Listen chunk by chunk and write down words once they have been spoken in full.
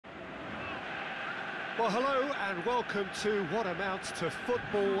Well, hello and welcome to what amounts to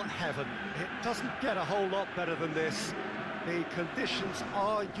football heaven. It doesn't get a whole lot better than this. The conditions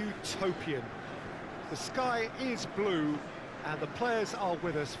are utopian. The sky is blue and the players are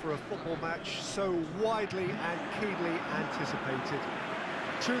with us for a football match so widely and keenly anticipated.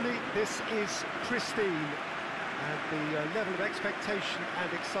 Truly, this is pristine, and the level of expectation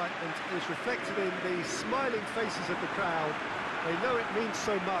and excitement is reflected in the smiling faces of the crowd. They know it means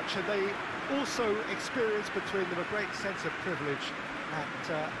so much, and they also experience between them a great sense of privilege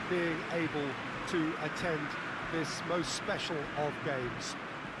at being able to attend this most special of games.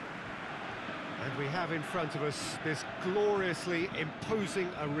 And we have in front of us this gloriously imposing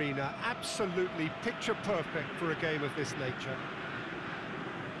arena, absolutely picture perfect for a game of this nature.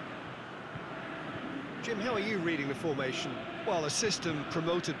 Jim, how are you reading the formation? Well, a system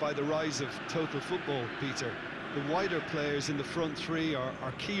promoted by the rise of total football, Peter. The wider players in the front three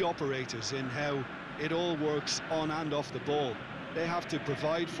are key operators in how it all works on and off the ball. They have to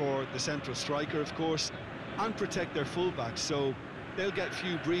provide for the central striker, of course, and protect their fullbacks, so they'll get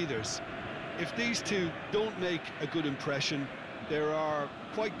few breathers. If these two don't make a good impression, there are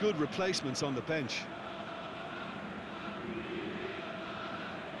quite good replacements on the bench.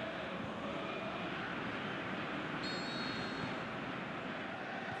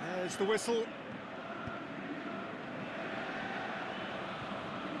 There's the whistle.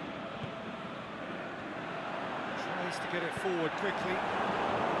 Tries to get it forward quickly.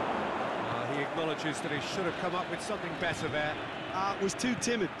 He acknowledges that he should have come up with something better there. Was too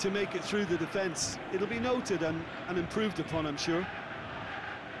timid to make it through the defence. It'll be noted and improved upon, I'm sure.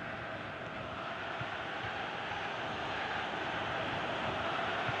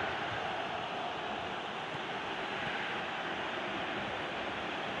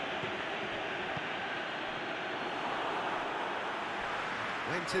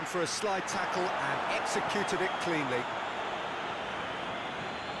 Went in for a slide tackle and executed it cleanly.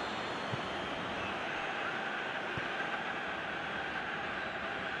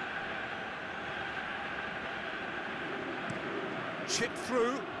 Chip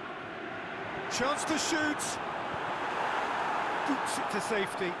through. Chance to shoot. Boots it to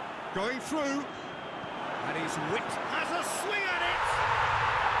safety. Going through. And he's whipped. Has a swing at it.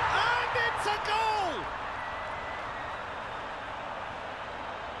 And it's a goal!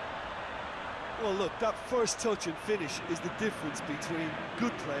 Well, look, that first touch and finish is the difference between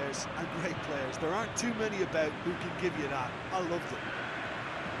good players and great players. There aren't too many about who can give you that. I loved it.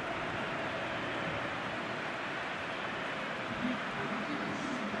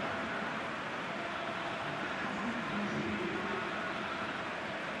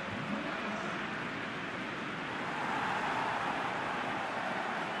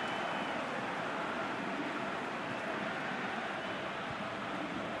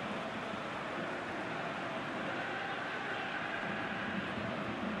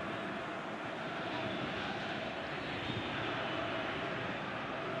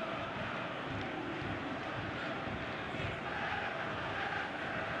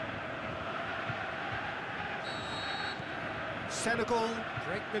 Senegal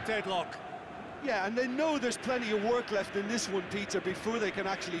break the deadlock. Yeah, and they know there's plenty of work left in this one, Peter, before they can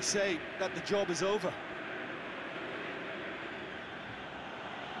actually say that the job is over.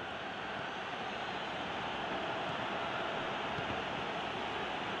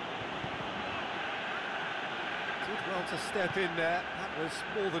 Did well to step in there. That was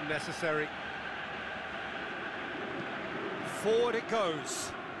more than necessary. Forward it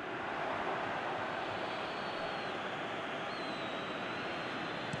goes.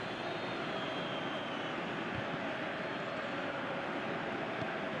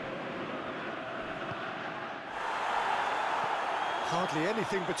 Hardly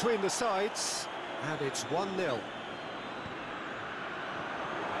anything between the sides, and it's 1-0.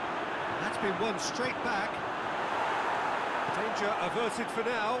 That's been won straight back. Danger averted for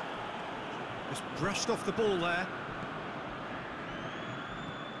now. Just brushed off the ball there.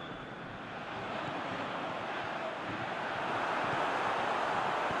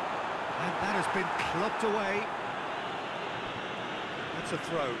 And that has been clubbed away. That's a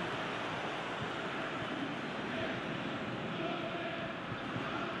throw.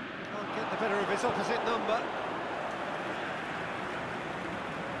 Better of his opposite number.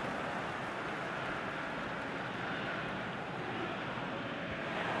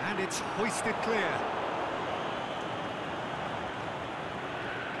 And it's hoisted clear.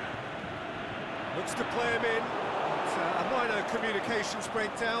 Looks to play him in. It's a minor communications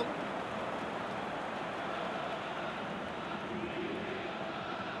breakdown.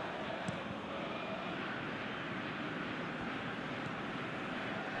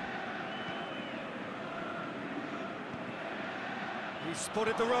 He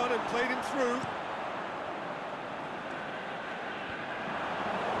spotted the run and played him through.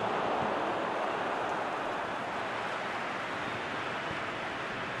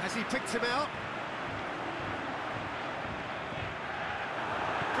 Has he picked him out?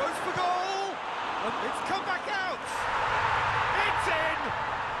 Goes for goal! And it's come back out! It's in!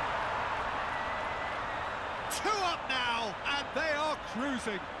 2 up now, and they are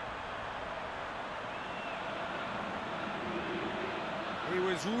cruising. He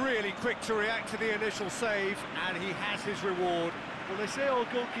was really quick to react to the initial save, and he has his reward. Well, they say all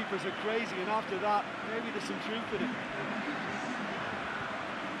goalkeepers are crazy, and after that, maybe there's some truth in it.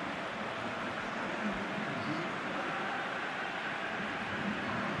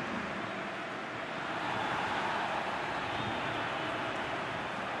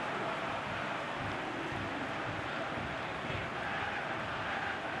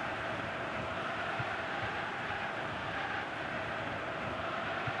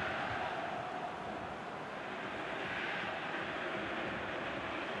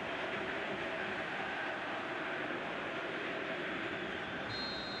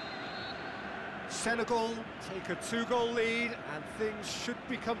 Senegal take a 2-goal lead, and things should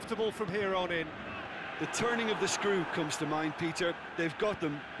be comfortable from here on in. The turning of the screw comes to mind, Peter. They've got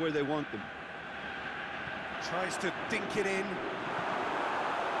them where they want them. Tries to dink it in.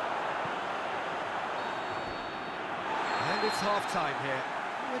 And it's half-time here.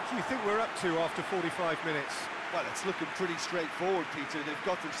 What do you think we're up to after 45 minutes? Well, it's looking pretty straightforward, Peter. They've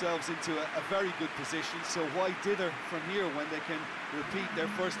got themselves into a very good position, so why dither from here when they can repeat their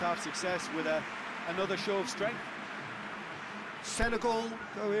first-half success with another show of strength? Senegal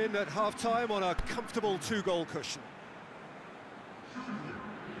go in at half-time on a comfortable 2-goal cushion.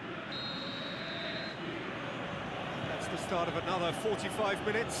 That's the start of another 45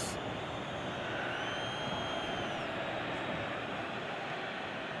 minutes.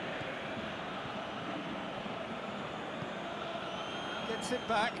 Gets it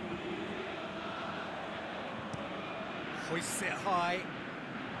back. Hoists it high.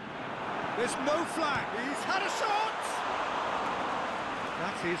 There's no flag. He's had a shot.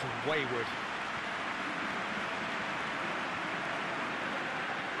 That is wayward.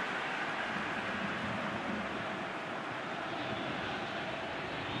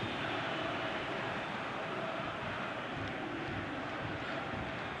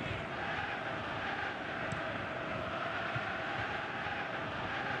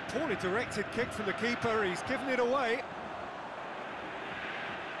 Poorly directed kick from the keeper. He's given it away.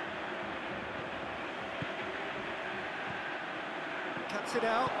 Cuts it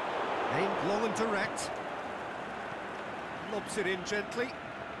out, aimed long and direct. Lobs it in gently.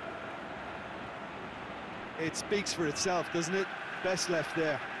 It speaks for itself, doesn't it? Best left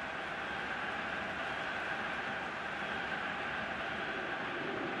there.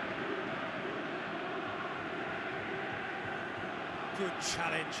 Good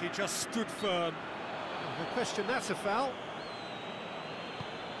challenge, he just stood firm. No question, that's a foul.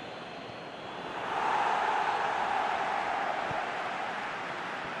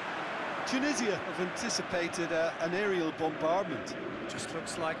 Tunisia have anticipated an aerial bombardment. Just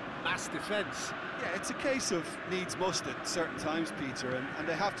looks like mass defence. Yeah, it's a case of needs must at certain times, Peter, and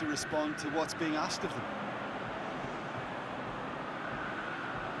they have to respond to what's being asked of them.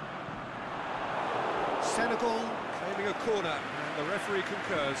 Senegal claiming a corner, and the referee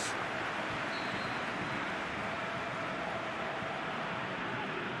concurs.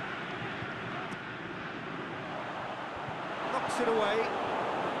 Knocks it away.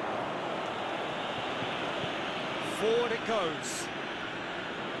 Forward it goes.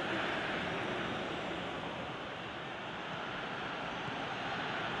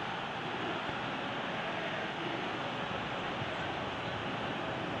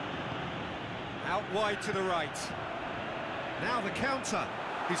 Out wide to the right. Now the counter.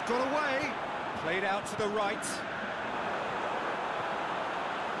 He's got away. Played out to the right.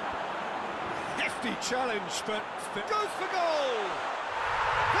 Hefty challenge, but goes for goal.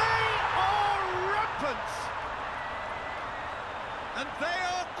 They are rampant. And they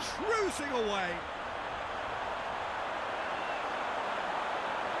are cruising away.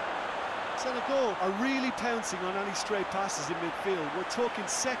 Senegal are really pouncing on any stray passes in midfield. We're talking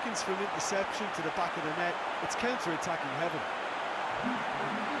seconds from interception to the back of the net. It's counter-attacking heaven.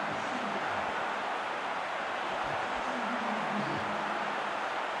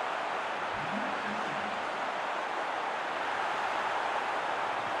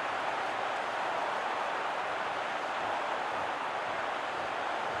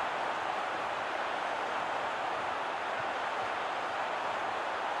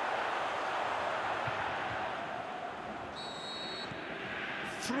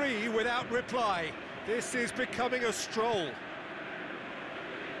 3 without reply. This is becoming a stroll.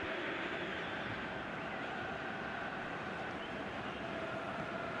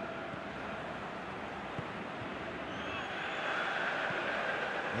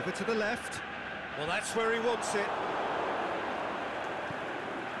 Over to the left. Well, that's where he wants it.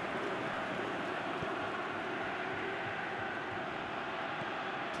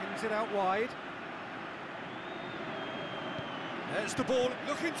 Pins it out wide. There's the ball,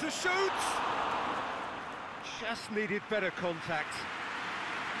 looking to shoot! Just needed better contact.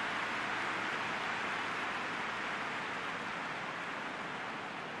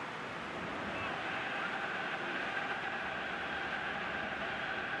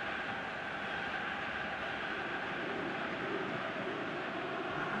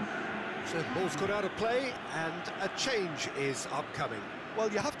 So the ball's gone out of play, and a change is upcoming. Well,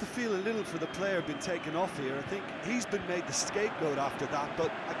 you have to feel a little for the player being taken off here. I think he's been made the scapegoat after that,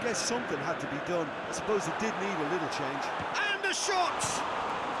 but I guess something had to be done. I suppose it did need a little change. And a shot!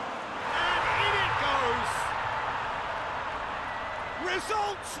 And in it goes!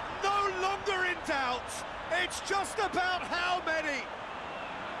 Result no longer in doubt. It's just about how many.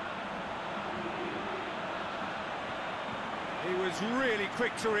 He was really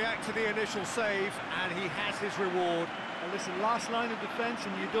quick to react to the initial save, and he has his reward. Well, listen, last line of defence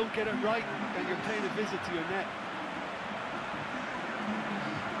and you don't get it right, then you're paying a visit to your net.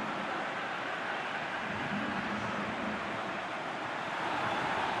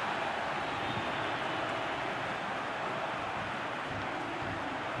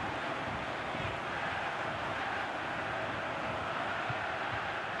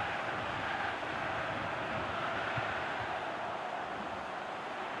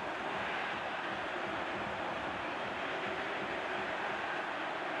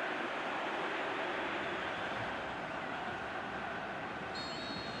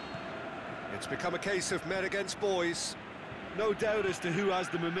 It's become a case of men against boys. No doubt as to who has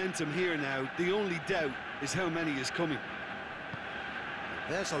the momentum here now. The only doubt is how many is coming.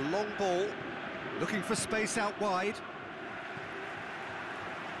 There's a long ball, looking for space out wide.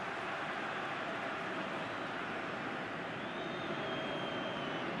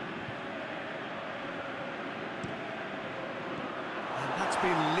 And that's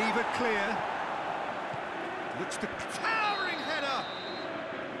been levered clear. Looks to towering header.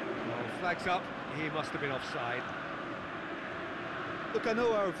 Flags up, he must have been offside. Look, I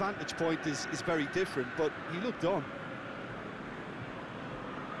know our vantage point is very different, but he looked on.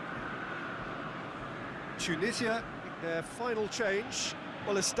 Tunisia, their final change.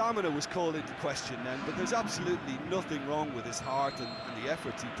 Well, his stamina was called into question then, but there's absolutely nothing wrong with his heart and the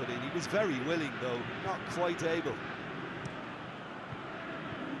efforts he put in. He was very willing, though, not quite able.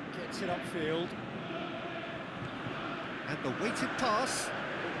 Gets it upfield. And the weighted pass.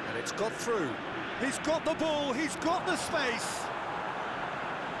 And it's got through. He's got the ball, he's got the space.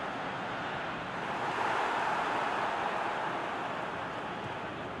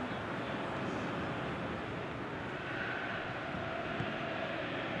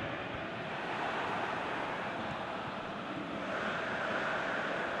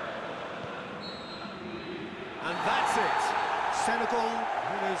 And that's it. Senegal,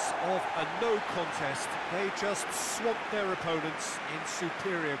 winners of a no contest. They just swamped their opponents in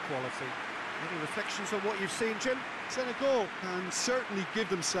superior quality. Any reflections on what you've seen, Jim? Senegal can certainly give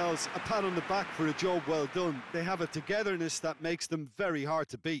themselves a pat on the back for a job well done. They have a togetherness that makes them very hard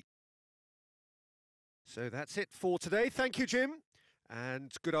to beat. So that's it for today. Thank you, Jim,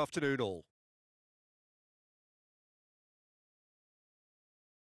 and good afternoon all.